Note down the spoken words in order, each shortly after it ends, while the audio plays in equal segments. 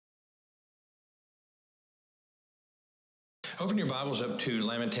Open your Bibles up to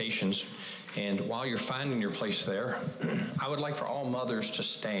Lamentations, and while you're finding your place there, I would like for all mothers to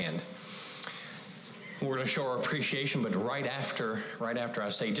stand. We're going to show our appreciation, but right after I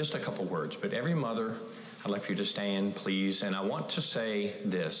say just a couple words. But every mother, I'd like for you to stand, please. And I want to say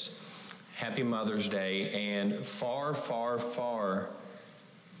this: Happy Mother's Day, and far, far, far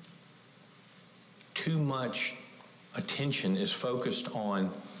too much attention is focused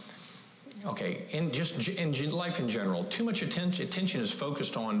on, and just in life in general, too much attention is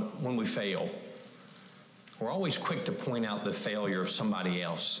focused on when we fail. We're always quick to point out the failure of somebody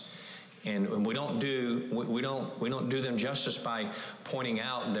else, and we don't do them justice by pointing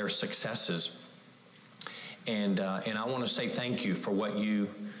out their successes. And I want to say thank you for what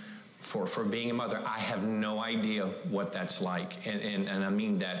for being a mother. I have no idea what that's like, and I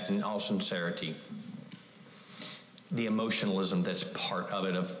mean that in all sincerity. The emotionalism that's part of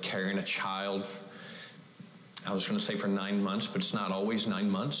it, of carrying a child, I was going to say for 9 months, but it's not always 9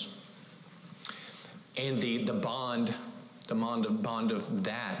 months. And the bond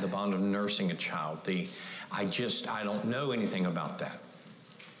of nursing a child. I don't know anything about that.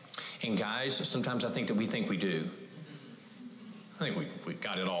 And guys, sometimes I think that we think we do. I think we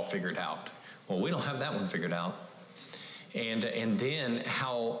got it all figured out. Well, we don't have that one figured out. And then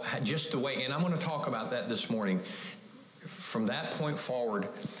how just the way, and I'm going to talk about that this morning. From that point forward,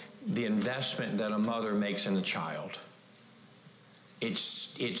 the investment that a mother makes in a child,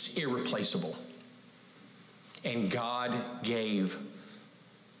 it's irreplaceable. And God gave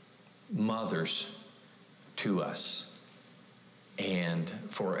mothers to us, and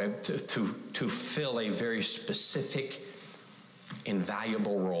to fill a very specific,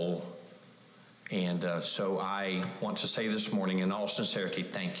 invaluable role. And so I want to say this morning, in all sincerity,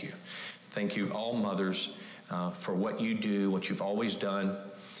 thank you. Thank you, all mothers, for what you do, what you've always done,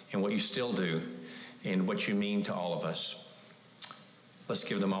 and what you still do, and what you mean to all of us. Let's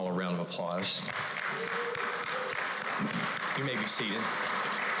give them all a round of applause. You may be seated.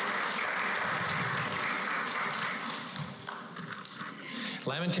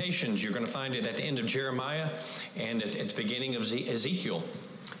 Lamentations, you're going to find it at the end of Jeremiah and at the beginning of Ezekiel.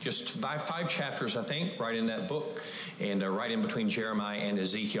 Just five chapters, I think, right in that book, and right in between Jeremiah and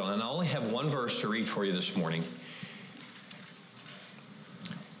Ezekiel. And I only have one verse to read for you this morning.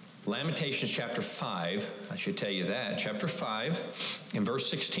 Lamentations chapter 5, I should tell you that, chapter 5 and verse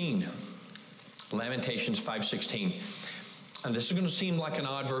 16. Lamentations 5:16. And this is going to seem like an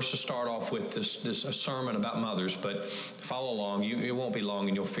odd verse to start off with, a sermon about mothers, but follow along. It won't be long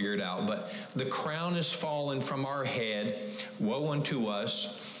and you'll figure it out. But the crown is fallen from our head. Woe unto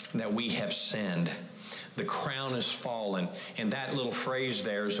us that we have sinned. The crown is fallen. And that little phrase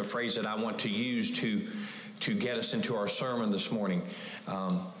there is a phrase that I want to use to get us into our sermon this morning.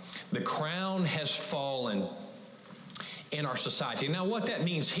 The crown has fallen in our society. Now, what that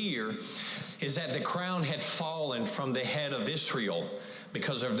means here is that the crown had fallen from the head of Israel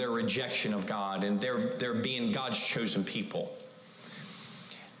because of their rejection of God and their being God's chosen people.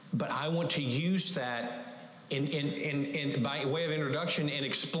 But I want to use that in by way of introduction in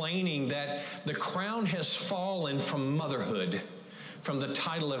explaining that the crown has fallen from motherhood, from the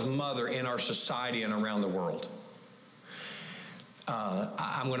title of mother in our society and around the world.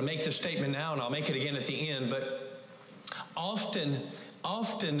 I'm going to make this statement now, and I'll make it again at the end, but often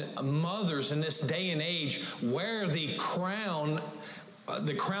mothers in this day and age wear the crown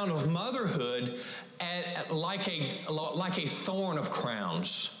of motherhood like a thorn of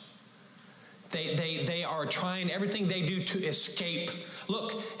crowns. They are trying everything they do to escape.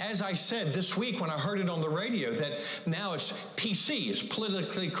 Look, as I said this week when I heard it on the radio, that now it's PC, it's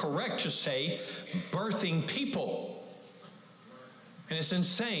politically correct to say birthing people. And it's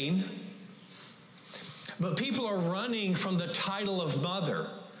insane. But people are running from the title of mother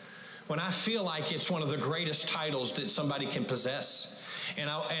when I feel like it's one of the greatest titles that somebody can possess. And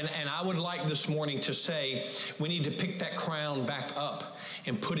I would like this morning to say we need to pick that crown back up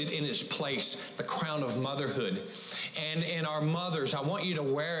and put it in its place, the crown of motherhood. And our mothers, I want you to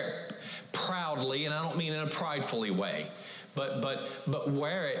wear it proudly, and I don't mean in a pridefully way, but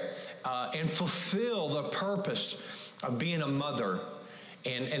wear it and fulfill the purpose of being a mother.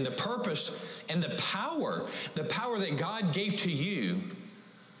 And the purpose and the power that God gave to you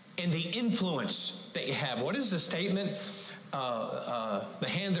and the influence that you have. What is the statement? The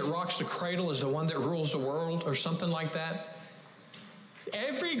hand that rocks the cradle is the one that rules the world, or something like that.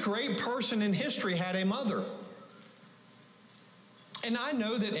 Every great person in history had a mother. And I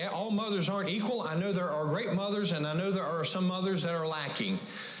know that all mothers aren't equal. I know there are great mothers, and I know there are some mothers that are lacking.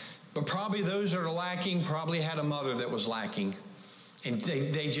 But probably those that are lacking probably had a mother that was lacking. And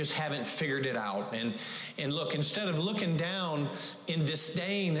they just haven't figured it out. And look, instead of looking down in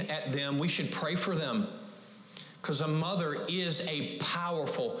disdain at them, we should pray for them. Because a mother is a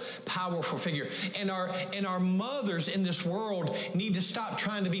powerful, powerful figure. And our mothers in this world need to stop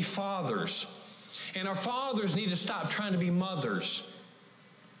trying to be fathers. And our fathers need to stop trying to be mothers.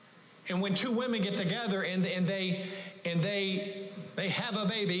 And when two women get together and they have a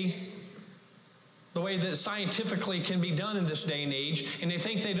baby, the way that scientifically can be done in this day and age, and they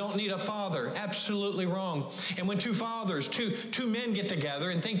think they don't need a father. Absolutely wrong. And when two men get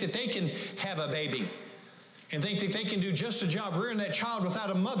together and think that they can have a baby, and think that they can do just a job rearing that child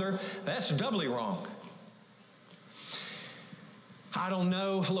without a mother, that's doubly wrong. I don't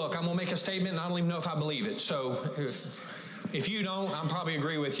know. Look, I'm going to make a statement, and I don't even know if I believe it. So if you don't, I'll probably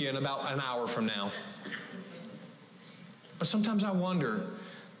agree with you in about an hour from now. But sometimes I wonder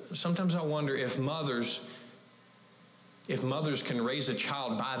if mothers can raise a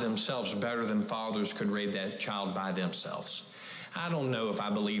child by themselves better than fathers could raise that child by themselves. I don't know if I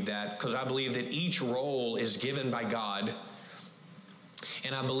believe that, because I believe that each role is given by God,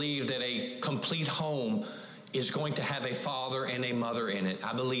 and I believe that a complete home is going to have a father and a mother in it.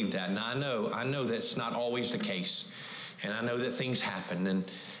 I believe that. Now I know that's not always the case, and I know that things happen, and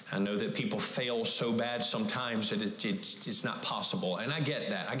I know that people fail so bad sometimes that it's not possible. And I get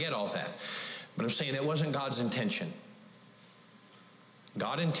that. I get all that. But I'm saying that wasn't God's intention.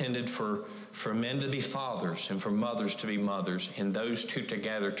 God intended for men to be fathers and for mothers to be mothers, and those two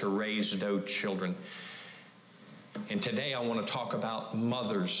together to raise those children. And today I want to talk about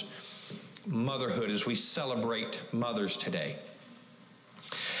motherhood as we celebrate mothers today.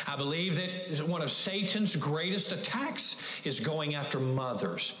 I believe that one of Satan's greatest attacks is going after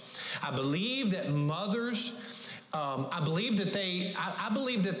mothers. I believe that mothers, I believe that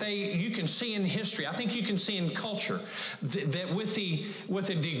they, you can see in history, I think you can see in culture, that with the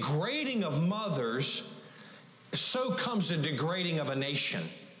degrading of mothers, so comes the degrading of a nation.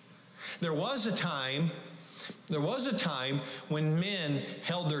 There was a time when men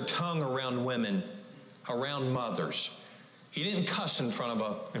held their tongue around women, around mothers. He didn't cuss in front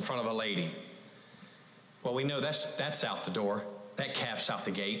of a lady. Well, we know that's out the door. That calf's out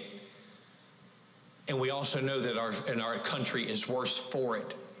the gate. And we also know that our country is worse for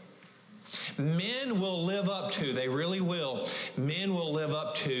it. Men will live up to, they really will, men will live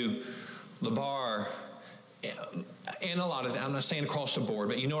up to the bar. And a lot of, I'm not saying across the board,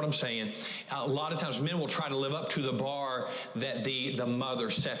 but you know what I'm saying. A lot of times men will try to live up to the bar that the mother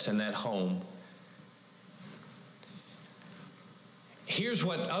sets in that home. Here's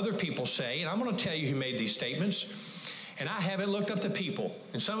what other people say, and I'm going to tell you who made these statements. And I haven't looked up the people.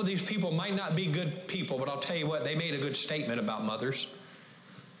 And some of these people might not be good people, but I'll tell you what, they made a good statement about mothers.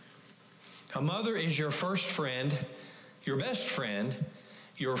 A mother is your first friend, your best friend,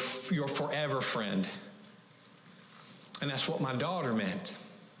 your forever friend. And that's what my daughter meant.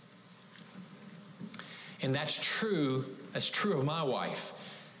 And that's true of my wife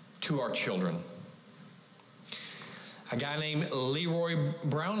to our children. A guy named Leroy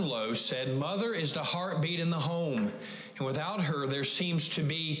Brownlow said, "Mother is the heartbeat in the home, and without her, there seems to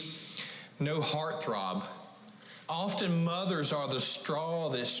be no heartthrob. Often mothers are the straw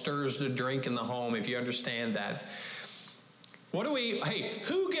that stirs the drink in the home," if you understand that.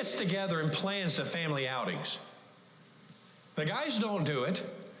 Who gets together and plans the family outings? The guys don't do it.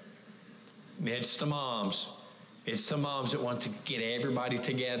 It's the moms. It's the moms that want to get everybody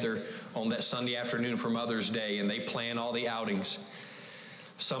together on that Sunday afternoon for Mother's Day, and they plan all the outings.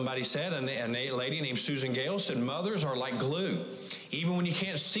 Somebody said, a lady named Susan Gale said, mothers are like glue. Even when you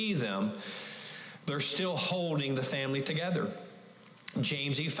can't see them, they're still holding the family together.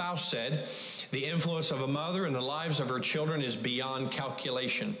 James E. Faust said, the influence of a mother in the lives of her children is beyond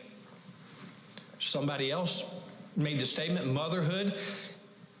calculation. Somebody else made the statement, motherhood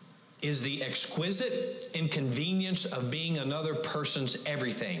is the exquisite inconvenience of being another person's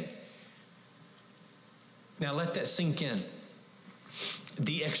everything. Now let that sink in.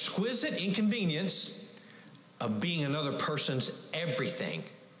 The exquisite inconvenience of being another person's everything.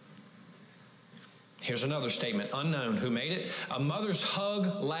 Here's another statement, unknown who made it. A mother's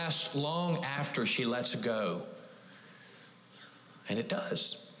hug lasts long after she lets go. And it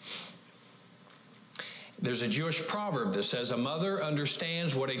does. There's a Jewish proverb that says, a mother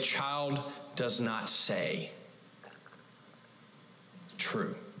understands what a child does not say.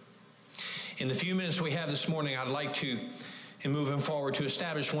 True. In the few minutes we have this morning, I'd like to, in moving forward, to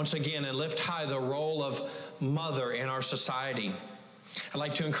establish once again and lift high the role of mother in our society. I'd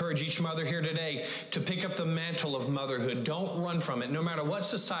like to encourage each mother here today to pick up the mantle of motherhood. Don't run from it. No matter what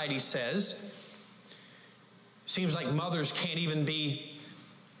society says, Seems like mothers can't even be,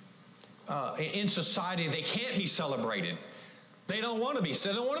 in society, they can't be celebrated. They don't want to be.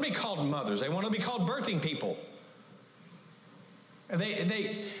 They don't want to be called mothers. They want to be called birthing people.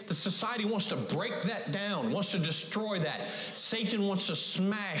 The society wants to break that down, wants to destroy that. Satan wants to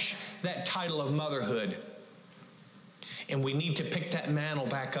smash that title of motherhood. And we need to pick that mantle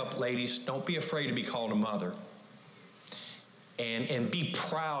back up, ladies. Don't be afraid to be called a mother. And be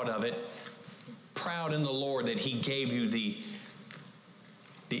proud of it. Proud in the Lord that He gave you the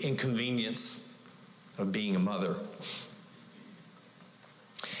inconvenience of being a mother.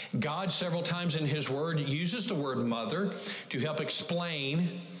 God, several times in His Word, uses the word mother to help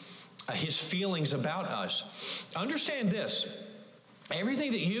explain His feelings about us. Understand this.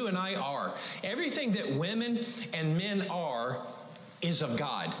 Everything that you and I are, everything that women and men are, is of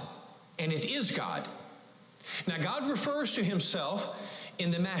God. And it is God. Now, God refers to Himself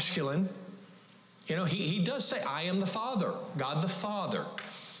in the masculine. You know, He does say, I am the Father, God the Father.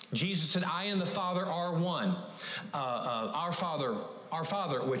 Jesus said, I and the Father are one. Our Father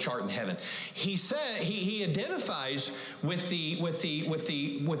which art in heaven. He said he identifies with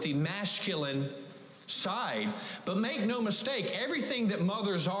the masculine side, but make no mistake, everything that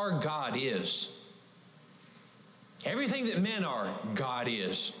mothers are, God is. Everything that men are, God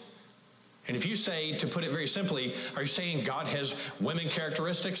is. And if you say, to put it very simply, are you saying God has women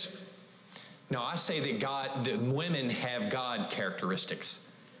characteristics? No, I say that women have God characteristics.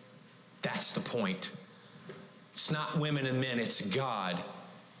 That's the point. It's not women and men, it's God.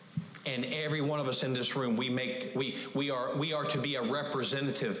 And every one of us in this room, we are to be a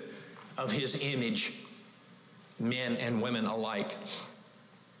representative of His image, men and women alike.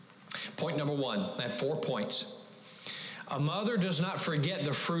 Point number one, I have 4 points. A mother does not forget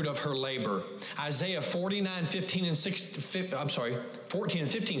the fruit of her labor. Isaiah 14 and 15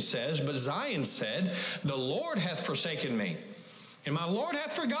 says, but Zion said, the Lord hath forsaken me, and my Lord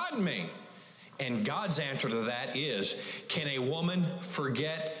hath forgotten me. And God's answer to that is, can a woman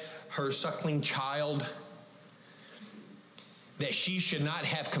forget her suckling child, that she should not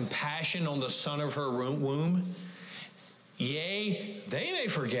have compassion on the son of her womb? Yea, they may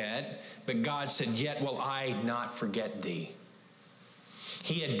forget, but God said, yet will I not forget thee.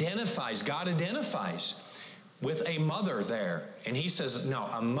 God identifies with a mother there. And He says, no,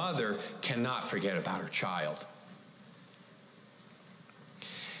 a mother cannot forget about her child.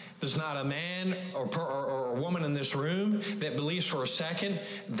 There's not a man or a woman in this room that believes for a second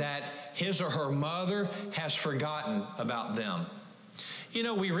that his or her mother has forgotten about them. You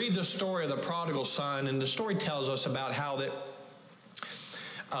know, we read the story of the prodigal son, and the story tells us about how that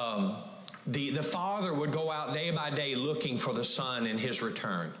the father would go out day by day looking for the son in his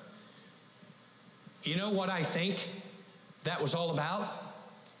return. You know what I think that was all about?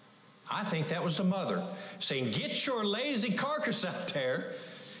 I think that was the mother saying, get your lazy carcass out there,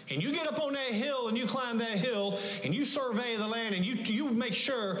 and you get up on that hill and you climb that hill and you survey the land and you make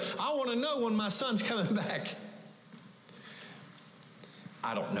sure, I want to know when my son's coming back.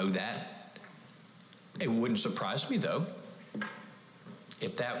 I don't know that. It wouldn't surprise me though.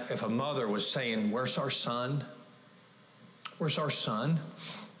 If a mother was saying, where's our son? Where's our son?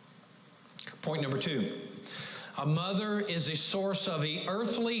 Point number 2. A mother is a source of a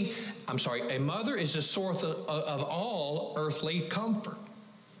mother is a source of all earthly comfort.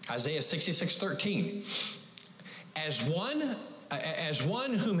 Isaiah 66:13. As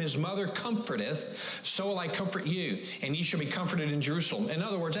one whom his mother comforteth, so will I comfort you, and ye shall be comforted in Jerusalem. In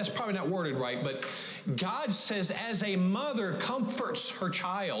other words, that's probably not worded right, but God says, as a mother comforts her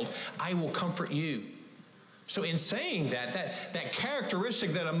child, I will comfort you. So in saying that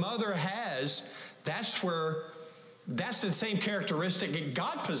characteristic that a mother has, that's the same characteristic that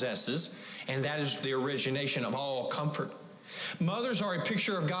God possesses, and that is the origination of all comfort. Mothers are a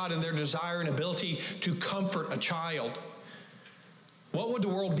picture of God in their desire and ability to comfort a child. What would the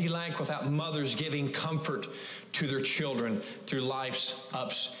world be like without mothers giving comfort to their children through life's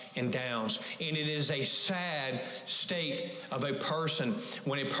ups and downs? And it is a sad state of a person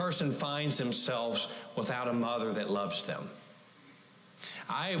when a person finds themselves without a mother that loves them.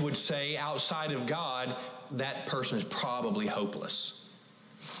 I would say outside of God, that person is probably hopeless.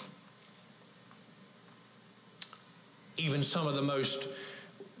 Even some of the most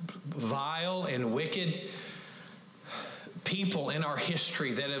vile and wicked people in our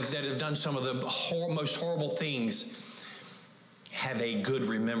history that have done some of the most horrible things have a good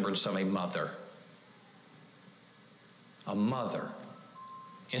remembrance of a mother. A mother.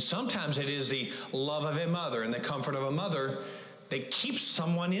 And sometimes it is the love of a mother and the comfort of a mother that keeps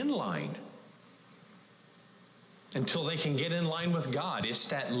someone in line until they can get in line with God. It's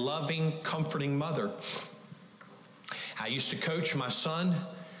that loving, comforting mother. I used to coach my son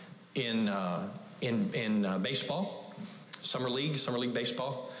in baseball, summer league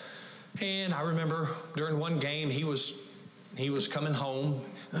baseball. And I remember during one game, he was coming home,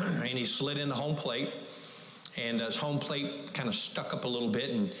 and he slid in the home plate, and his home plate kind of stuck up a little bit,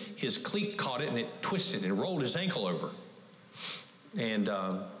 and his cleat caught it, and it twisted and rolled his ankle over. And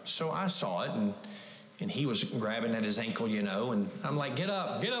so I saw it, and he was grabbing at his ankle, you know, and I'm like, get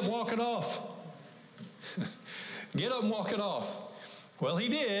up, walk it off. Get up and walk it off. Well, he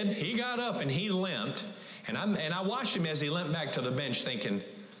did. He got up and he limped, and I watched him as he limped back to the bench thinking,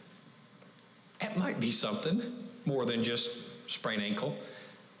 that might be something more than just sprained ankle.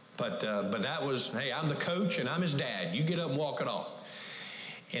 But that was, hey, I'm the coach and I'm his dad. You get up and walk it off.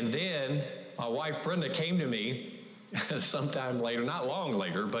 And then my wife Brenda came to me sometime later, not long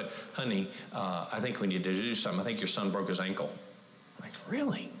later, but honey, I think we need to do something. I think your son broke his ankle. I'm like,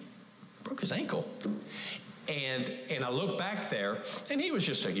 really? Broke his ankle? And I look back there, and he was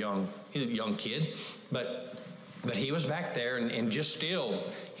just a young kid, but he was back there and just still,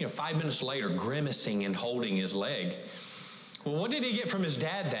 5 minutes later, grimacing and holding his leg. Well, what did he get from his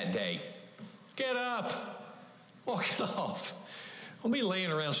dad that day? Get up, walk it off. Don't be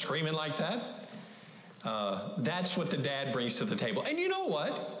laying around screaming like that. That's what the dad brings to the table. And you know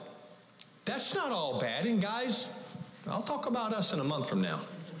what? That's not all bad. And guys, I'll talk about us in a month from now.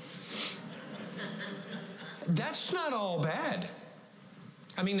 That's not all bad.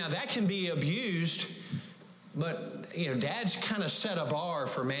 I mean, now that can be abused, but dads kind of set a bar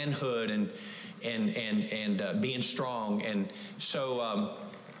for manhood and being strong. And so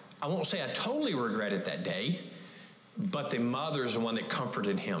I won't say I totally regretted that day, but the mother's the one that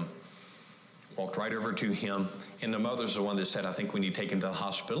comforted him. Walked right over to him, and the mother's the one that said, I think we need to take him to the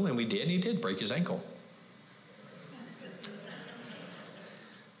hospital, and we did, and he did break his ankle.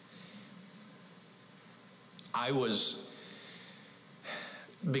 I was,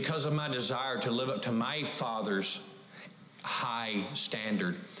 because of my desire to live up to my father's high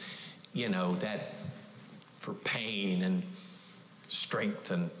standard, that for pain and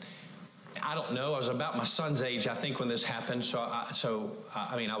strength, and I don't know, I was about my son's age, I think, when this happened. So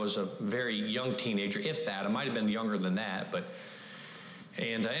I was a very young teenager, if that. I might have been younger than that, but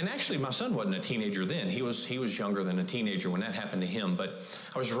and actually my son wasn't a teenager then. He was younger than a teenager when that happened to him. But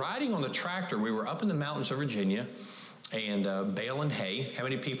I was riding on the tractor. We were up in the mountains of Virginia and baling hay. How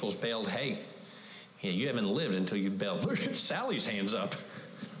many people's baled hay? Yeah, you haven't lived until you baled. Look at Sally's hands up.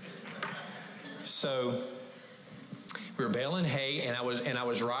 So we were baling hay, and I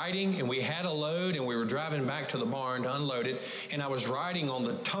was riding, and we had a load, and we were driving back to the barn to unload it, and I was riding on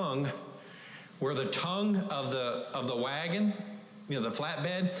the tongue, where the tongue of the wagon, the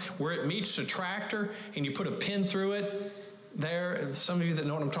flatbed, where it meets the tractor, and you put a pin through it there. Some of you that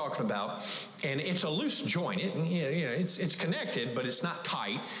know what I'm talking about, and it's a loose joint. It's connected, but it's not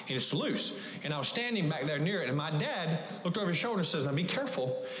tight, and it's loose. And I was standing back there near it, and my dad looked over his shoulder and says, "Now be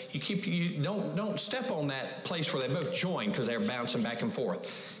careful. You don't step on that place where they both join, because they're bouncing back and forth." He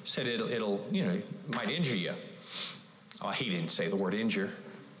said it'll might injure you. Oh, he didn't say the word injure.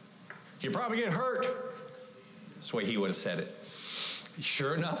 You probably get hurt. That's the way he would have said it.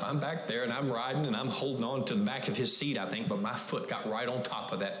 Sure enough, I'm back there, and I'm riding, and I'm holding on to the back of his seat, I think, but my foot got right on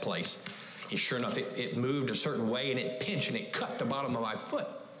top of that place. And sure enough, it moved a certain way, and it pinched, and it cut the bottom of my foot.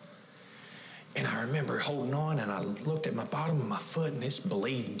 And I remember holding on, and I looked at my bottom of my foot, and it's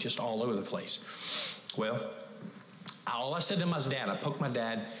bleeding just all over the place. Well, all I said to him was, "Dad," I poked my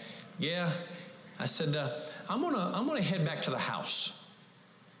dad. "Yeah," I said, I'm gonna head back to the house,"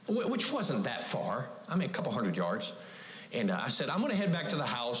 which wasn't that far. I mean, a couple hundred yards. And I said, "I'm going to head back to the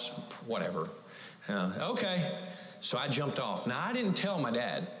house, whatever." Okay. So I jumped off. Now, I didn't tell my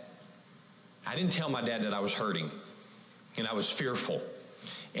dad. I didn't tell my dad that I was hurting, and I was fearful.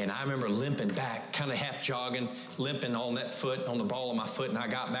 And I remember limping back, kind of half jogging, limping on that foot, on the ball of my foot, and I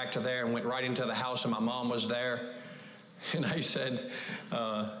got back to there and went right into the house, and my mom was there. And I said,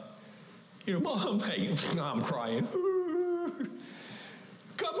 "Mom," hey, I'm crying.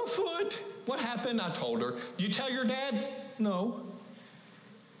 "Cut my foot. What happened?" I told her. "Did you tell your dad?" No,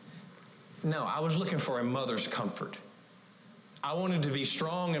 I was looking for a mother's comfort. I wanted to be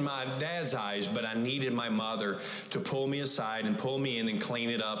strong in my dad's eyes, but I needed my mother to pull me aside and pull me in and clean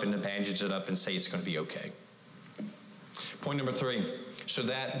it up and to bandage it up and say it's going to be okay. Point number 3. So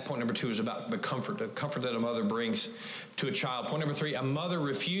that point number 2 is about the comfort that a mother brings to a child. Point number 3, a mother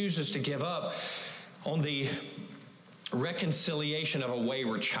refuses to give up on the reconciliation of a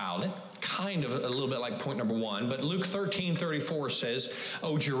wayward child. It kind of a little bit like point number one, but Luke 13:34 says,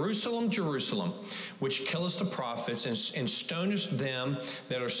 "O Jerusalem, Jerusalem, which killest the prophets and stonest them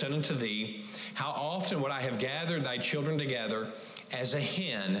that are sent unto thee, how often would I have gathered thy children together as a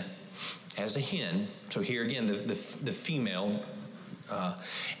hen," so here again the female,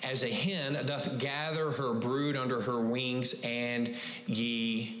 "as a hen doth gather her brood under her wings, and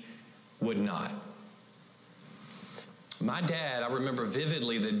ye would not." My dad, I remember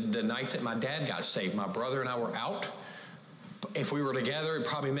vividly the night that my dad got saved. My brother and I were out. If we were together, it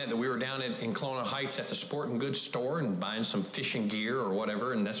probably meant that we were down in Kelowna Heights at the sporting goods store and buying some fishing gear or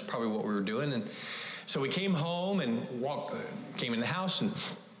whatever, and that's probably what we were doing. And so we came home and came in the house and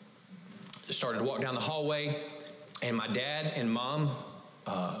started to walk down the hallway, and my dad and mom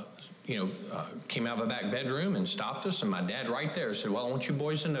came out of the back bedroom and stopped us, and my dad right there said, "Well, I want you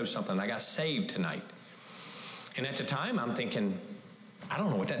boys to know something. I got saved tonight." And at the time, I'm thinking, I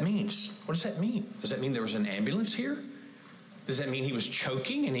don't know what that means. What does that mean? Does that mean there was an ambulance here? Does that mean he was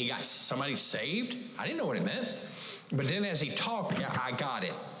choking and he got somebody saved? I didn't know what it meant. But then as he talked, yeah, I got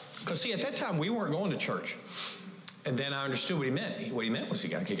it. Because see, at that time, we weren't going to church. And then I understood what he meant. What he meant was he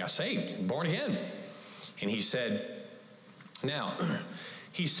got saved, born again. And he said,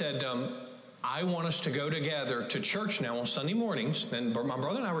 I want us to go together to church now on Sunday mornings. And my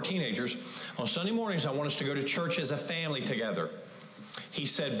brother and I were teenagers. On Sunday mornings, I want us to go to church as a family together. He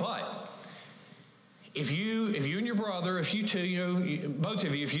said, but if you and your brother, if you two, both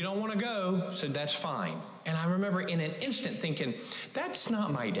of you, if you don't want to go, said, that's fine. And I remember in an instant thinking, that's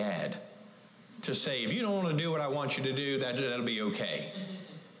not my dad to say, if you don't want to do what I want you to do, that'll be okay.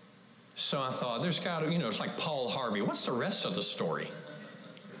 So I thought, there's got to, it's like Paul Harvey. What's the rest of the story?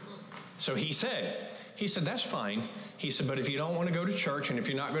 So he said, that's fine. He said, but if you don't want to go to church, and if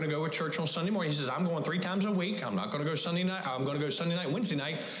you're not going to go to church on Sunday morning, he says, I'm going 3 times a week. I'm not going to go Sunday night. I'm going to go Sunday night, Wednesday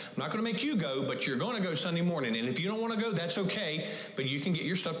night. I'm not going to make you go, but you're going to go Sunday morning. And if you don't want to go, that's okay. But you can get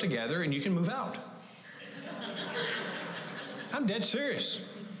your stuff together and you can move out. I'm dead serious.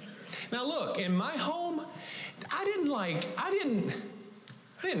 Now look, in my home, I didn't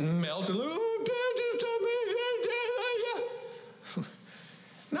melt and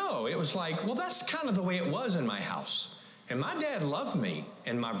no, it was like, well, that's kind of the way it was in my house. And my dad loved me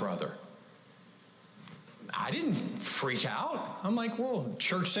and my brother. I didn't freak out. I'm like, well,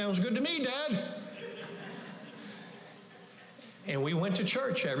 church sounds good to me, Dad. And we went to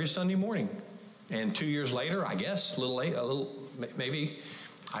church every Sunday morning. And 2 years later, I guess, maybe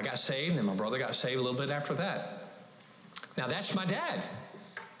I got saved, and my brother got saved a little bit after that. Now, that's my dad.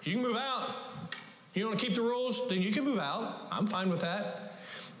 You can move out. You want to keep the rules? Then you can move out. I'm fine with that.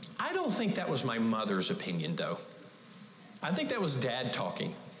 I don't think that was my mother's opinion, though. I think that was Dad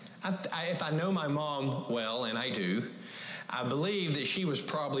talking. If I know my mom well, and I do, I believe that she was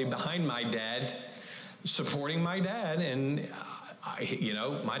probably behind my dad, supporting my dad, and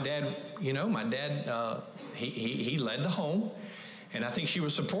my dad, he led the home, and I think she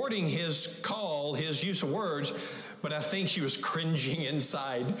was supporting his call, his use of words, but I think she was cringing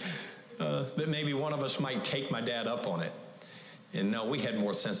inside that maybe one of us might take my dad up on it. And no, we had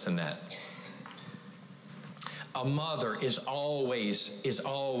more sense than that. A mother is always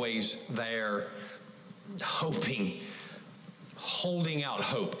there, hoping, holding out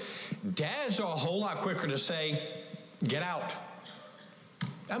hope. Dads are a whole lot quicker to say, get out.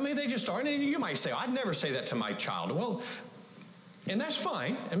 I mean, they just are. And you might say, I'd never say that to my child. Well, and that's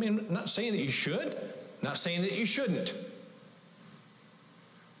fine. I mean, I'm not saying that you should, not saying that you shouldn't.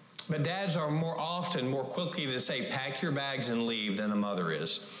 But dads are more quickly to say, pack your bags and leave than a mother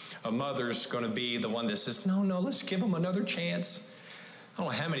is. A mother's going to be the one that says, no, let's give them another chance. I don't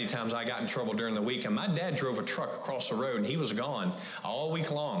know how many times I got in trouble during the week, and my dad drove a truck across the road, and he was gone all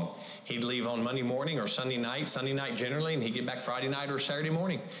week long. He'd leave on Monday morning or Sunday night generally, and he'd get back Friday night or Saturday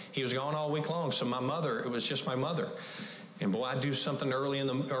morning. He was gone all week long, so my mother, it was just my mother. And boy, I'd do something early in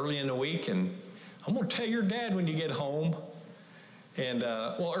the week, and I'm going to tell your dad when you get home. And,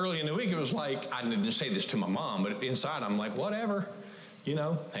 early in the week, it was like, I didn't say this to my mom, but inside I'm like, whatever. Hey,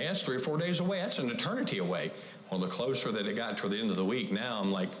 that's 3 or 4 days away. That's an eternity away. Well, the closer that it got toward the end of the week, now I'm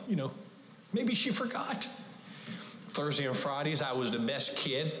like, maybe she forgot. Thursday and Fridays, I was the best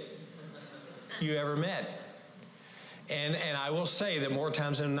kid you ever met. And I will say that more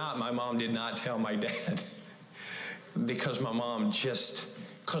times than not, my mom did not tell my dad. Because my mom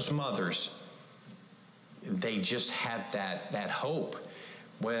because mothers, they just have that hope.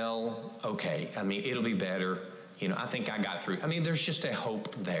 Well, okay, it'll be better. I think I got through. There's just a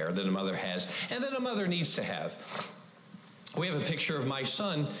hope there that a mother has and that a mother needs to have. We have a picture of my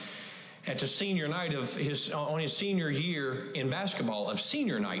son at the senior night of on his senior year in basketball, of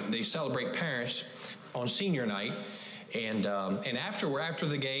senior night. They celebrate parents on senior night. And after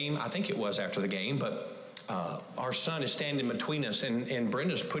the game, I think it was after the game, but our son is standing between us, and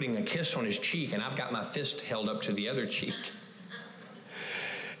Brenda's putting a kiss on his cheek, and I've got my fist held up to the other cheek.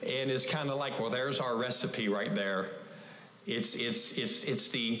 And it's kind of like, well, there's our recipe right there. It's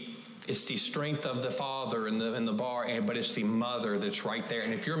the strength of the father in the bar, but it's the mother that's right there.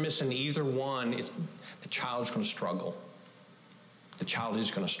 And if you're missing either one, the child's going to struggle. The child is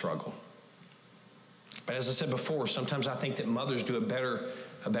going to struggle. But as I said before, sometimes I think that mothers do a better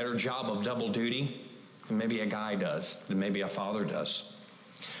job of double duty than maybe a guy does, than maybe a father does.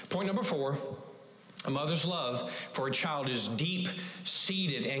 Point number 4, a mother's love for a child is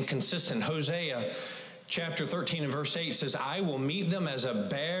deep-seated and consistent. Hosea chapter 13 and verse 8 says, I will meet them as a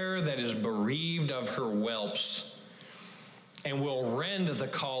bear that is bereaved of her whelps, and will rend the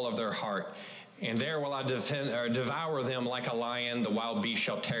call of their heart. And there will I devour them like a lion, the wild beast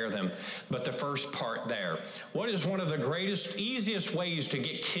shall tear them. But the first part there, what is one of the greatest, easiest ways to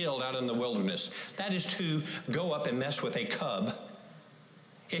get killed out in the wilderness? That is to go up and mess with a cub.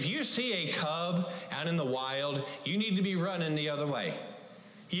 If you see a cub out in the wild, you need to be running the other way.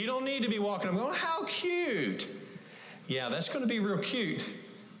 You don't need to be walking up going, how cute. Yeah, that's going to be real cute,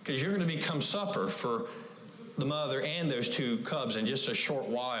 because you're going to become supper for the mother and those 2 cubs in just a short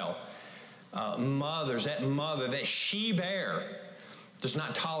while. Mothers, that she-bear does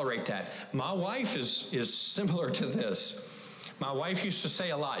not tolerate that. My wife is similar to this. My wife used to say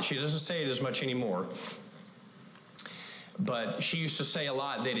a lot. She doesn't say it as much anymore. But she used to say a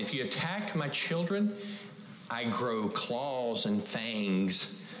lot that if you attack my children, I grow claws and fangs.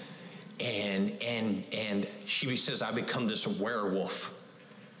 And she says, I become this werewolf.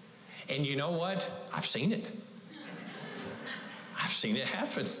 And you know what? I've seen it. I've seen it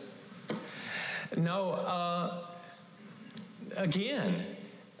happen. No, again,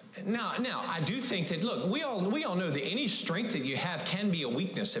 now I do think that, look, we all know that any strength that you have can be a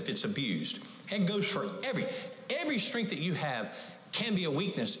weakness if it's abused. It goes for every strength that you have can be a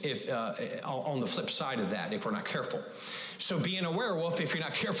weakness if on the flip side of that, if we're not careful. So being a werewolf, if you're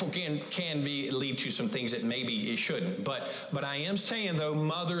not careful, can lead to some things that maybe it shouldn't. But I am saying, though,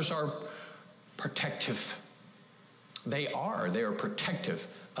 mothers are protective. They are protective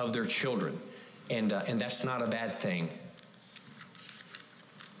of their children. And that's not a bad thing.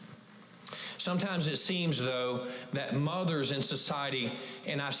 Sometimes it seems, though, that mothers in society,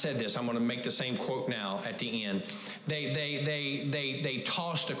 and I've said this, I'm going to make the same quote now at the end, they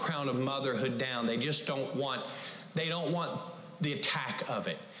toss the crown of motherhood down. They just don't want the attack of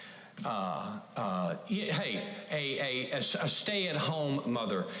it. A stay-at-home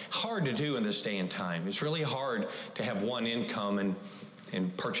mother, hard to do in this day and time. It's really hard to have one income and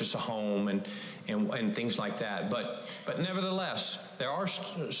purchase a home and things like that. But nevertheless, there are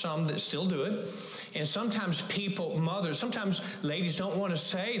some that still do it. And sometimes sometimes ladies don't want to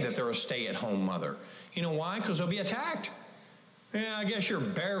say that they're a stay-at-home mother. You know why? Because they'll be attacked. Yeah, I guess you're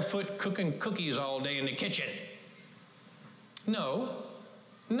barefoot cooking cookies all day in the kitchen. No.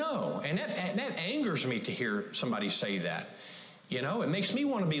 And that angers me to hear somebody say that. You know, it makes me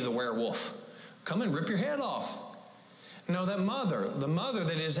want to be the werewolf. Come and rip your head off. No, the mother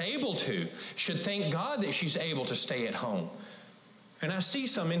that is able to, should thank God that she's able to stay at home. And I see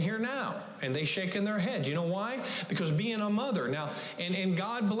some in here now, and they shaking their head. You know why? Because being a mother. Now, and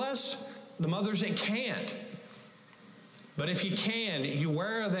God bless the mothers that can't. But if you can, you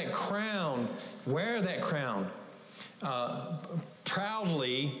wear that crown. Wear that crown.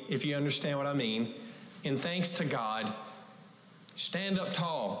 Proudly, if you understand what I mean, in thanks to God. Stand up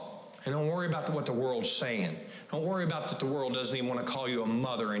tall, and don't worry about what the world's saying. Don't worry about that the world doesn't even want to call you a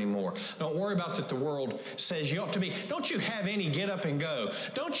mother anymore. Don't worry about that the world says you ought to be. Don't you have any get up and go?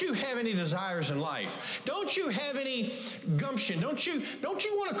 Don't you have any desires in life? Don't you have any gumption? Don't you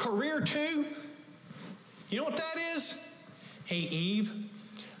want a career too? You know what that is? Hey, Eve,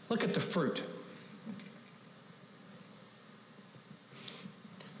 look at the fruit.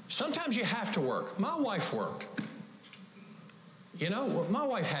 Sometimes you have to work. My wife worked. You know, my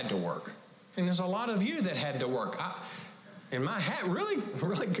wife had to work. And there's a lot of you that had to work. And my hat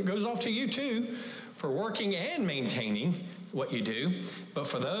really goes off to you too for working and maintaining what you do. But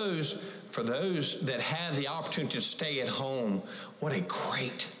for those that have the opportunity to stay at home, what a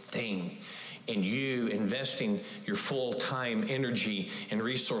great thing. And you investing your full-time energy and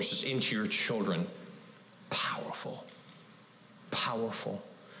resources into your children. Powerful. Powerful.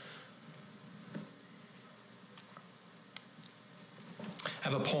 I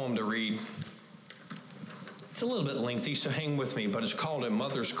have a poem to read. It's a little bit lengthy, so hang with me, but it's called A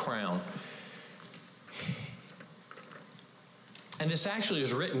Mother's Crown. And this actually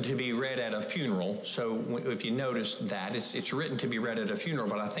is written to be read at a funeral. So if you notice that, it's written to be read at a funeral,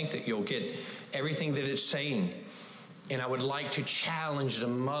 but I think that you'll get everything that it's saying. And I would like to challenge the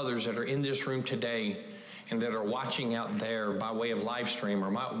mothers that are in this room today and that are watching out there by way of live stream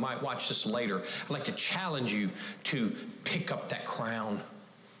or might watch this later. I'd like to challenge you to pick up that crown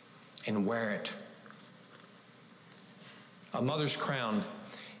and wear it. A mother's crown.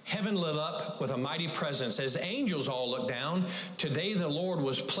 Heaven lit up with a mighty presence as angels all looked down. Today the Lord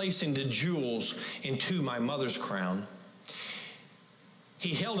was placing the jewels into my mother's crown.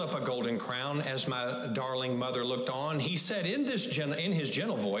 He held up a golden crown as my darling mother looked on. He said in his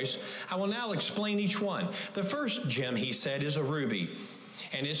gentle voice, I will now explain each one. The first gem, he said, is a ruby,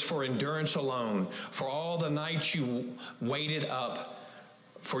 and it's for endurance alone. For all the nights you waited up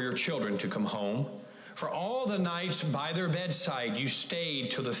for your children to come home. For all the nights by their bedside you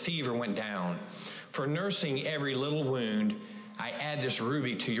stayed till the fever went down. For nursing every little wound, I add this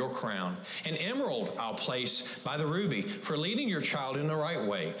ruby to your crown. An emerald I'll place by the ruby for leading your child in the right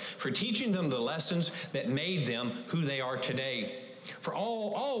way, for teaching them the lessons that made them who they are today. For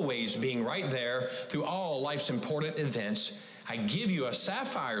always being right there through all life's important events, I give you a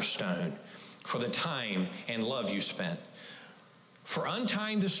sapphire stone for the time and love you spent. For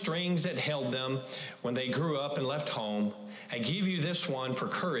untying the strings that held them when they grew up and left home, I give you this one for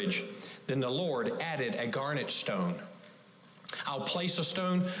courage. Then the Lord added a garnet stone. I'll place a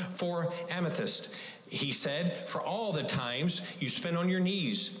stone for amethyst, he said, for all the times you spent on your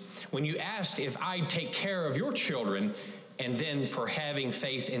knees, when you asked if I'd take care of your children, and then for having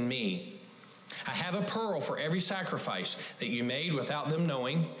faith in me. I have a pearl for every sacrifice that you made without them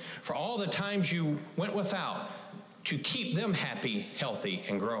knowing, for all the times you went without, to keep them happy, healthy,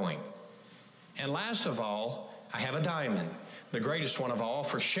 and growing. And last of all, I have a diamond, the greatest one of all,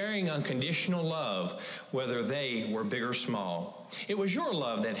 for sharing unconditional love, whether they were big or small. It was your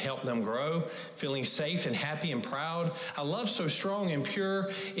love that helped them grow, feeling safe and happy and proud. A love so strong and pure,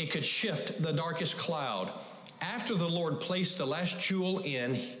 it could shift the darkest cloud. After the Lord placed the last jewel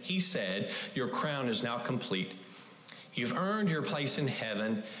in, he said, your crown is now complete. You've earned your place in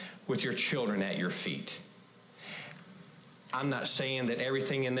heaven with your children at your feet. I'm not saying that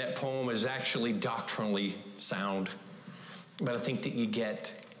everything in that poem is actually doctrinally sound, but I think that you get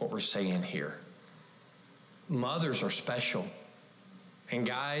what we're saying here. Mothers are special. And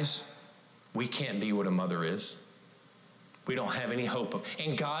guys, we can't be what a mother is. We don't have any hope of,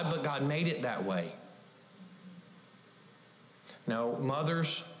 but God made it that way. No,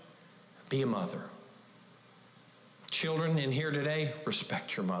 mothers, be a mother. Children in here today,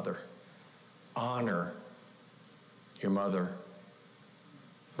 respect your mother. Honor your mother.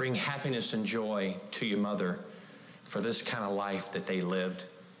 Bring happiness and joy to your mother for this kind of life that they lived.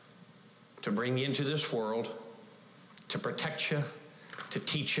 To bring you into this world, to protect you, to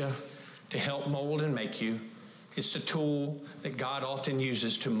teach you, to help mold and make you. It's the tool that God often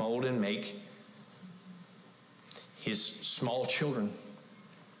uses to mold and make his small children.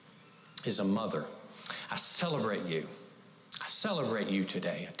 Is a mother. I celebrate you. I celebrate you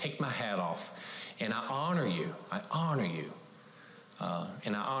today. I take my hat off. And I honor you. I honor you.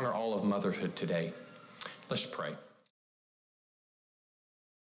 And I honor all of motherhood today. Let's pray.